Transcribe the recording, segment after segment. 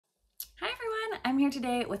I'm here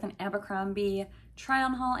today with an Abercrombie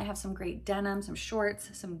try-on haul. I have some great denim, some shorts,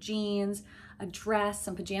 some jeans, a dress,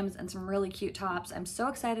 some pajamas, and some really cute tops. I'm so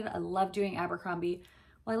excited. I love doing Abercrombie.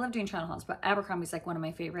 Well, I love doing try-on hauls, but Abercrombie's like one of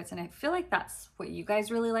my favorites, and I feel like that's what you guys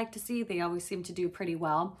really like to see. They always seem to do pretty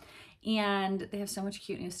well, and they have so much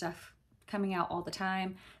cute new stuff coming out all the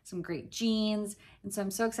time, some great jeans, and so I'm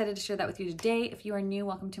so excited to share that with you today. If you are new,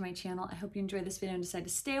 welcome to my channel. I hope you enjoyed this video and decide to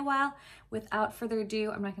stay a while. Without further ado,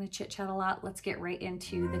 I'm not going to chit chat a lot. Let's get right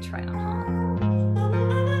into the try on haul.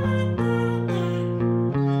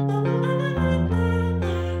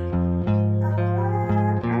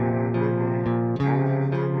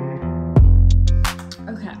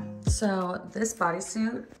 Okay, so this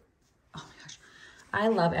bodysuit, oh my gosh, I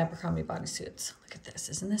love Abercrombie bodysuits. Look at this,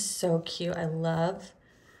 isn't this so cute? I love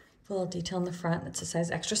the little detail in the front. It's a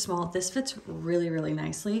size extra small. This fits really, really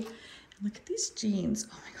nicely. And look at these jeans.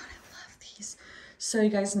 Oh my God, I love these. So you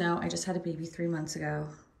guys know I just had a baby 3 months ago.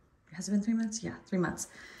 Has it been 3 months? Yeah, 3 months.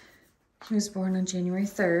 He was born on January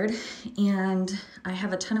 3rd. And I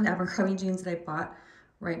have a ton of Abercrombie jeans that I bought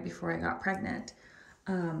right before I got pregnant.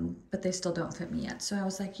 But they still don't fit me yet. So I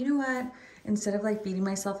was like, you know what? Instead of like beating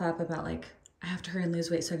myself up about like, I have to hurry and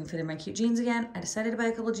lose weight so I can fit in my cute jeans again, I decided to buy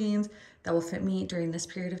a couple jeans that will fit me during this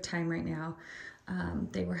period of time right now.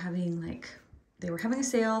 They were having a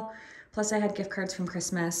sale. Plus I had gift cards from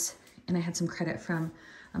Christmas and I had some credit from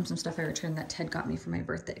some stuff I returned that Ted got me for my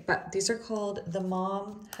birthday. But these are called the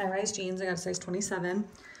Mom high-rise jeans. I got a size 27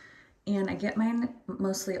 and I get mine,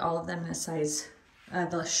 mostly all of them in a size,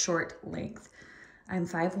 the short length. I'm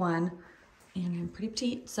 5'1" and I'm pretty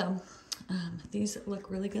petite, so these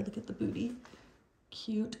look really good. Look at the booty,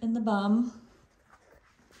 cute in the bum.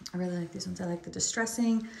 I really like these ones. I like the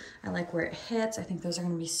distressing. I like where it hits. I think those are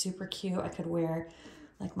gonna be super cute. I could wear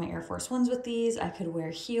like my Air Force Ones with these. I could wear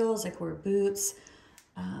heels, I could wear boots.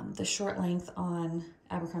 The short length on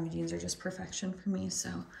Abercrombie jeans are just perfection for me. So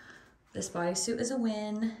this bodysuit is a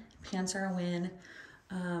win. Pants are a win.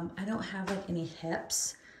 I don't have like any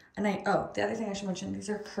hips. And the other thing I should mention, these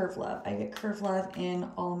are Curve Love. I get Curve Love in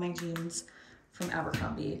all of my jeans from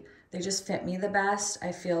Abercrombie. They just fit me the best.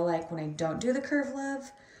 I feel like when I don't do the Curve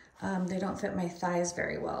Love, they don't fit my thighs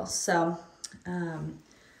very well. So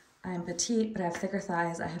I'm petite, but I have thicker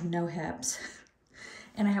thighs. I have no hips.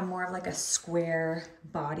 And I have more of like a square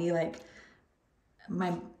body. Like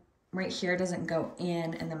my right here doesn't go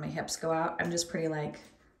in and then my hips go out. I'm just pretty like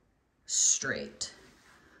straight.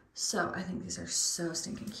 So I think these are so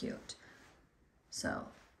stinking cute. So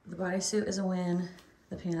the bodysuit is a win.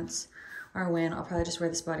 The pants are a win. I'll probably just wear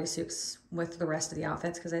this bodysuit with the rest of the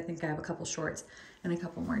outfits because I think I have a couple shorts and a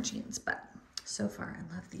couple more jeans. But so far,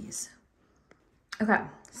 I love these. Okay,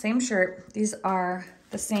 same shirt. These are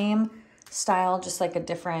the same style, just like a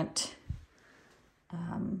different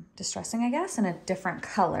distressing, I guess, and a different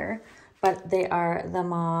color. But they are the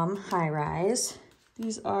Mom high rise.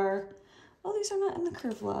 These are... oh, these are not in the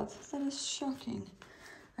Curve Love. That is shocking.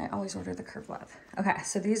 I always order the Curve Love. Okay,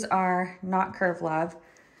 so these are not Curve Love.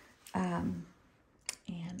 And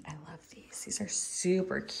I love these. These are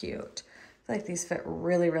super cute. I feel like these fit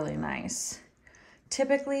really, really nice.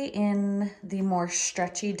 Typically in the more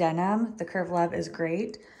stretchy denim, the Curve Love is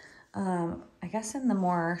great. I guess in the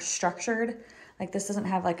more structured, like this doesn't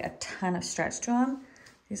have like a ton of stretch to them.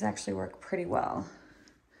 These actually work pretty well.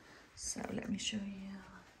 So let me show you.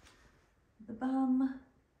 The bum,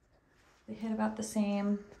 they hit about the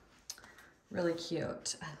same. Really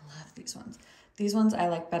cute. I love these ones. These ones I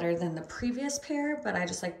like better than the previous pair, but I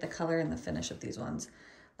just like the color and the finish of these ones,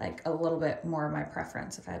 like a little bit more of my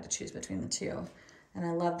preference if I had to choose between the two. And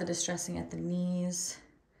I love the distressing at the knees.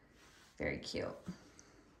 Very cute.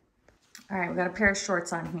 All right, we got a pair of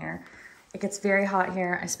shorts on here. It gets very hot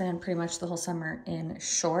here. I spend pretty much the whole summer in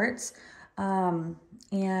shorts.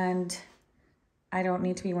 And I don't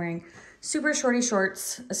need to be wearing super shorty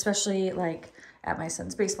shorts, especially like at my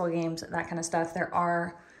son's baseball games, that kind of stuff. There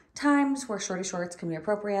are times where shorty shorts can be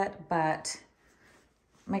appropriate, but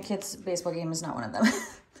my kid's baseball game is not one of them.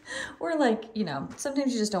 Or like, you know,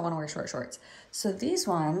 sometimes you just don't want to wear short shorts. So these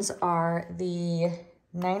ones are the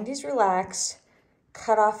 90s Relaxed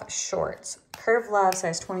cutoff shorts, Curve Love,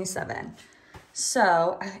 size 27.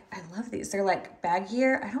 So I love these. They're like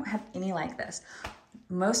baggier. I don't have any like this.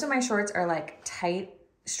 Most of my shorts are like tight,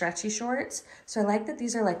 stretchy shorts. So I like that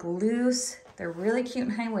these are like loose. They're really cute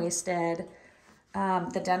and high-waisted.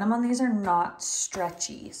 The denim on these are not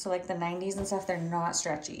stretchy. So like the 90s and stuff, they're not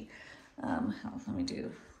stretchy. Let me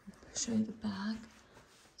show you the back.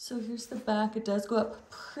 So here's the back. It does go up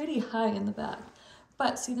pretty high in the back.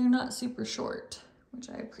 But see, they're not super short, which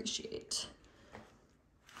I appreciate.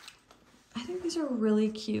 I think these are really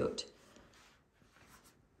cute.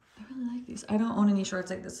 really like these. I don't own any shorts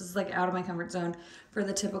like this. This is like out of my comfort zone for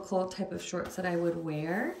the typical type of shorts that I would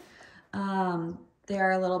wear. They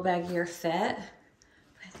are a little baggier fit,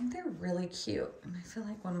 but I think they're really cute. And I feel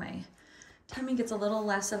like when my tummy gets a little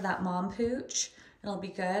less of that mom pooch, it'll be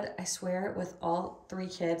good. I swear with all 3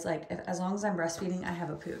 kids, like as long as I'm breastfeeding, I have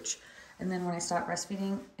a pooch. And then when I stop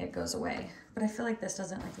breastfeeding, it goes away. But I feel like this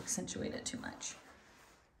doesn't like accentuate it too much.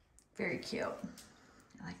 Very cute.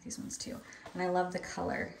 I like these ones too. And I love the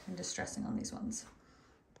color and distressing on these ones.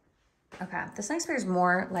 Okay, this next pair is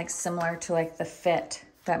more like similar to like the fit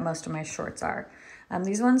that most of my shorts are.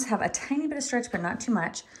 These ones have a tiny bit of stretch, but not too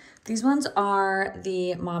much. These ones are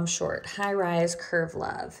the mom short, high rise curve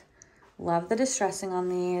love. Love the distressing on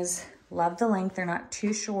these. Love the length, they're not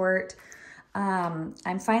too short.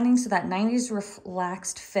 I'm finding so that 90s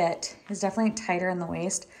relaxed fit is definitely tighter in the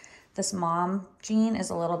waist. This mom jean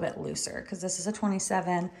is a little bit looser because this is a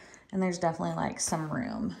 27 and there's definitely like some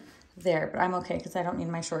room there, but I'm okay because I don't need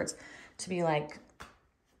my shorts to be like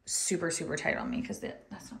super, super tight on me because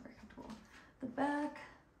that's not very comfortable. The back,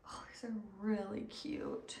 oh, these are really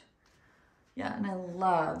cute. Yeah, and I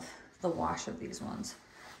love the wash of these ones.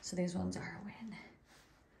 So these ones are a win.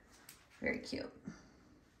 Very cute.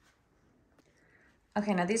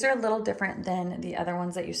 Okay, now these are a little different than the other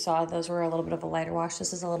ones that you saw. Those were a little bit of a lighter wash.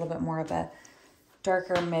 This is a little bit more of a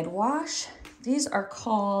darker mid wash. These are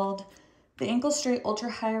called the Ankle Straight Ultra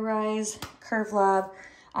High Rise Curve Love.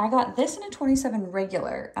 I got this in a 27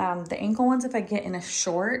 regular. The ankle ones, if I get in a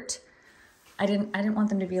short, I didn't want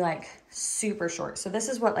them to be like super short. So this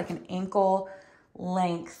is what like an ankle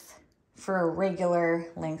length for a regular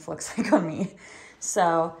length looks like on me.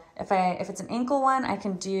 So if it's an ankle one, I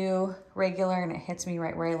can do regular and it hits me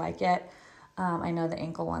right where I like it. I know the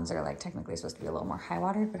ankle ones are like technically supposed to be a little more high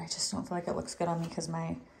watered, but I just don't feel like it looks good on me because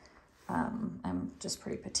I'm just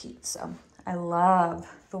pretty petite. So I love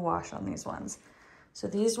the wash on these ones. So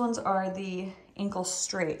these ones are the ankle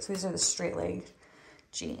straight. So these are the straight leg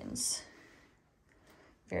jeans.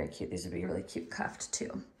 Very cute. These would be really cute cuffed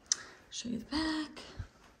too. Show you the back.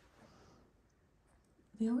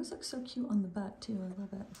 They always look so cute on the butt too. I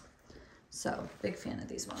love it. So big fan of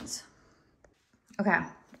these ones. Okay,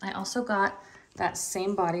 I also got that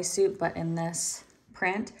same bodysuit, but in this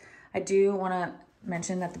print. I do want to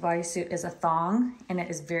mention that the bodysuit is a thong and it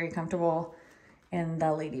is very comfortable in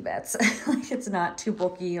the lady bits. Like it's not too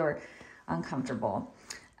bulky or uncomfortable.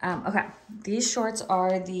 Okay, these shorts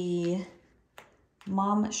are the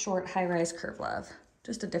mom short high rise curve love.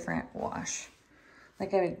 Just a different wash.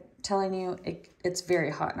 Like I was telling you, it's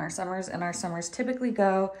very hot in our summers, and our summers typically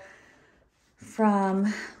go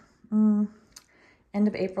from end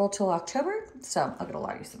of April till October. So I'll get a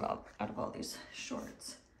lot of use out of all these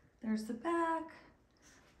shorts. There's the back.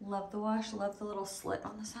 Love the wash. Love the little slit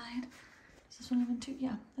on the side. Is this one even too?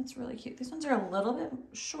 Yeah, that's really cute. These ones are a little bit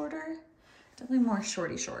shorter. Definitely more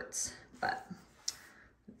shorty shorts, but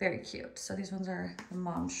very cute. So these ones are the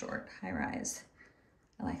mom short, high rise.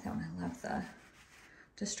 I like that one. I love the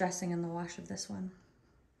distressing in the wash of this one.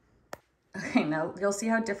 Okay, now you'll see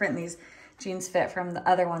how different these jeans fit from the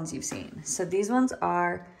other ones you've seen. So these ones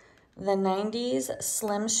are the 90s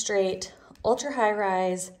Slim Straight Ultra High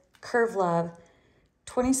Rise Curve Love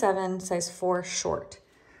 27 size 4 short.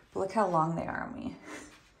 But look how long they are on me.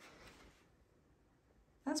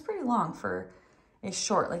 That's pretty long for a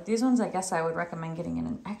short. Like these ones, I guess I would recommend getting in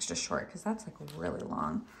an extra short because that's like really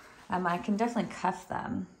long. I can definitely cuff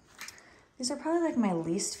them. These are probably like my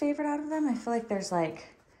least favorite out of them. I feel like there's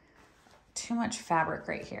like too much fabric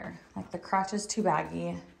right here. Like the crotch is too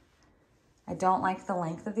baggy. I don't like the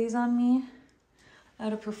length of these on me. I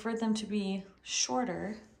would have preferred them to be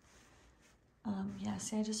shorter. Yeah,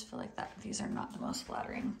 see, I just feel like that these are not the most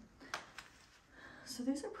flattering. So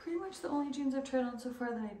these are pretty much the only jeans I've tried on so far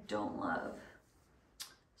that I don't love.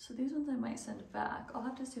 So these ones I might send back. I'll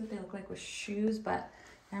have to see what they look like with shoes, but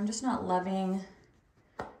I'm just not loving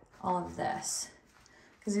all of this.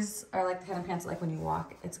 Because these are like the kind of pants that, like when you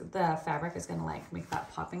walk, the fabric is gonna like make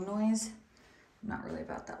that popping noise. I'm not really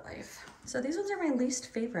about that life. So these ones are my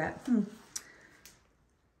least favorite. I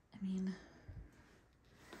mean,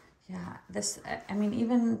 yeah, I mean,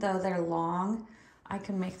 even though they're long, I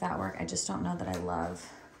can make that work. I just don't know that I love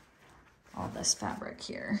all this fabric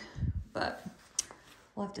here, but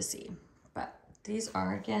we'll have to see. But these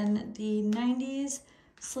are, again, the 90s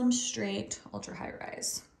Slim Straight Ultra High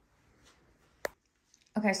Rise.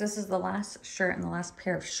 Okay, so this is the last shirt and the last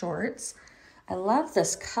pair of shorts. I love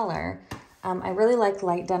this color. I really like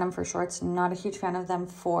light denim for shorts. I'm not a huge fan of them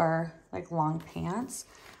for like long pants,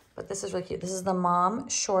 but this is really cute. This is the mom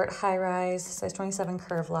short high rise size 27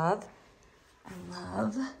 curve love.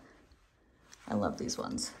 I love these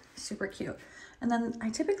ones. super cute. And then I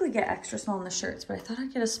typically get extra small in the shirts, but I thought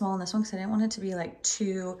I'd get a small in this one because I didn't want it to be like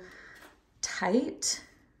too tight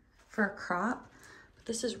for a crop. But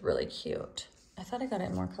this is really cute. I thought I got it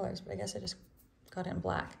in more colors, but I guess I just got it in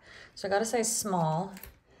black. So I got a size small,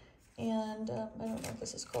 and I don't know what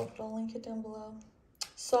this is called, but I'll link it down below.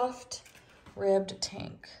 Soft ribbed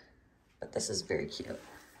tank, but this is very cute.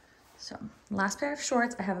 So last pair of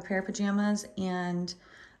shorts, I have a pair of pajamas and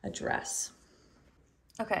a dress.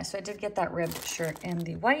 Okay, so I did get that ribbed shirt in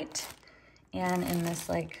the white and in this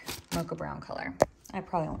like mocha brown color. I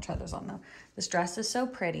probably won't try those on though. This dress is so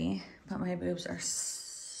pretty, but my boobs are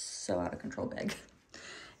so out of control big.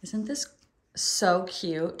 Isn't this so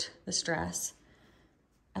cute, this dress?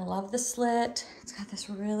 I love the slit. It's got this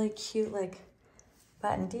really cute like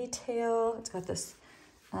button detail. It's got this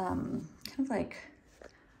kind of like,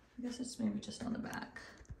 I guess it's maybe just on the back.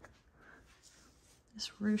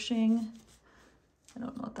 This ruching. I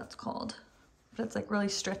don't know what that's called, but it's like really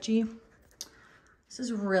stretchy. This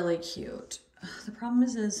is really cute. The problem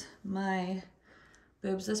is my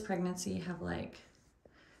boobs this pregnancy have like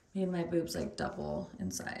made my boobs like double in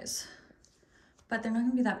size, but they're not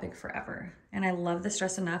gonna be that big forever. And I love this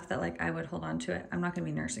dress enough that like I would hold on to it. I'm not gonna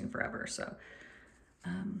be nursing forever. So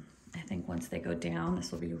I think once they go down,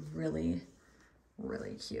 this will be really,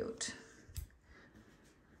 really cute.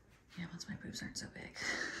 Yeah, once my boobs aren't so big.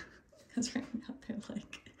 Because right now they're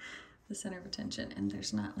like the center of attention and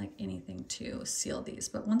there's not like anything to seal these.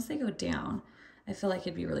 But once they go down, I feel like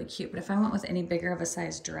it'd be really cute. But if I went with any bigger of a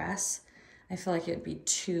size dress, I feel like it'd be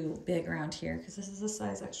too big around here because this is a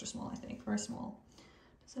size extra small, I think, or small.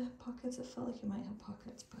 Does it have pockets? It felt like it might have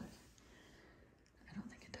pockets, but I don't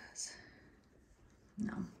think it does.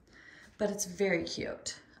 No, but it's very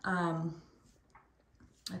cute. I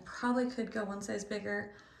probably could go one size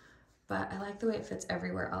bigger, but I like the way it fits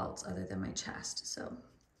everywhere else other than my chest. So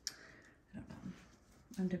I don't know.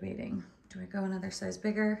 I'm debating. Do I go another size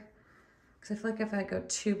bigger? Because I feel like if I go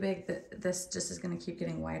too big, this just is going to keep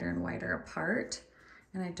getting wider and wider apart.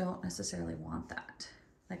 And I don't necessarily want that.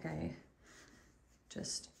 Like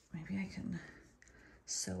maybe I can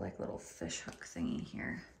sew like little fish hook thingy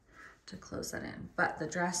here to close that in. But the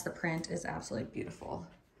dress, the print is absolutely beautiful.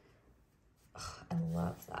 Oh, I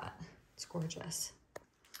love that. It's gorgeous.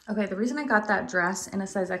 Okay, the reason I got that dress in a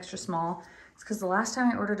size extra small is because the last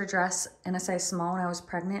time I ordered a dress in a size small when I was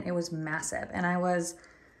pregnant, it was massive and I was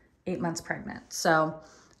 8 months pregnant. So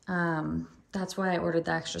that's why I ordered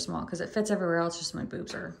the extra small because it fits everywhere else, just my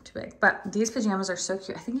boobs are too big. But these pajamas are so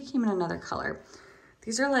cute. I think it came in another color.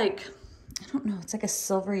 These are like, I don't know, it's like a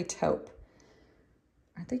silvery taupe.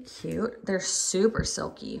 Aren't they cute? They're super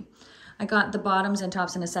silky. I got the bottoms and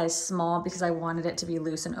tops in a size small because I wanted it to be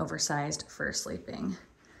loose and oversized for sleeping.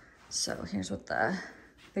 So here's what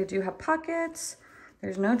they do have pockets.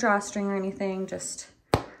 There's no drawstring or anything, just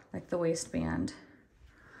like the waistband.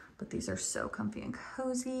 But these are so comfy and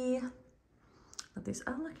cozy. Love these.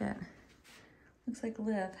 Oh, look at, looks like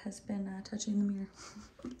Liv has been touching the mirror.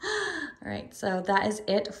 All right, so that is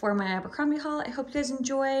it for my Abercrombie haul. I hope you guys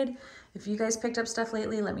enjoyed. If you guys picked up stuff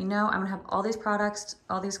lately, let me know. I'm gonna have all these products,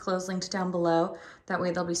 all these clothes linked down below. That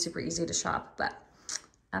way they'll be super easy to shop. But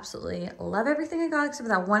absolutely love everything I got except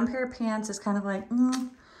for that one pair of pants is kind of like,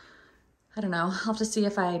 I don't know. I'll have to see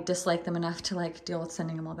if I dislike them enough to like deal with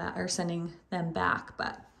sending them all back or sending them back.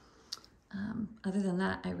 But other than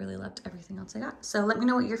that, I really loved everything else I got. So let me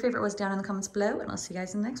know what your favorite was down in the comments below and I'll see you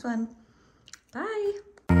guys in the next one. Bye.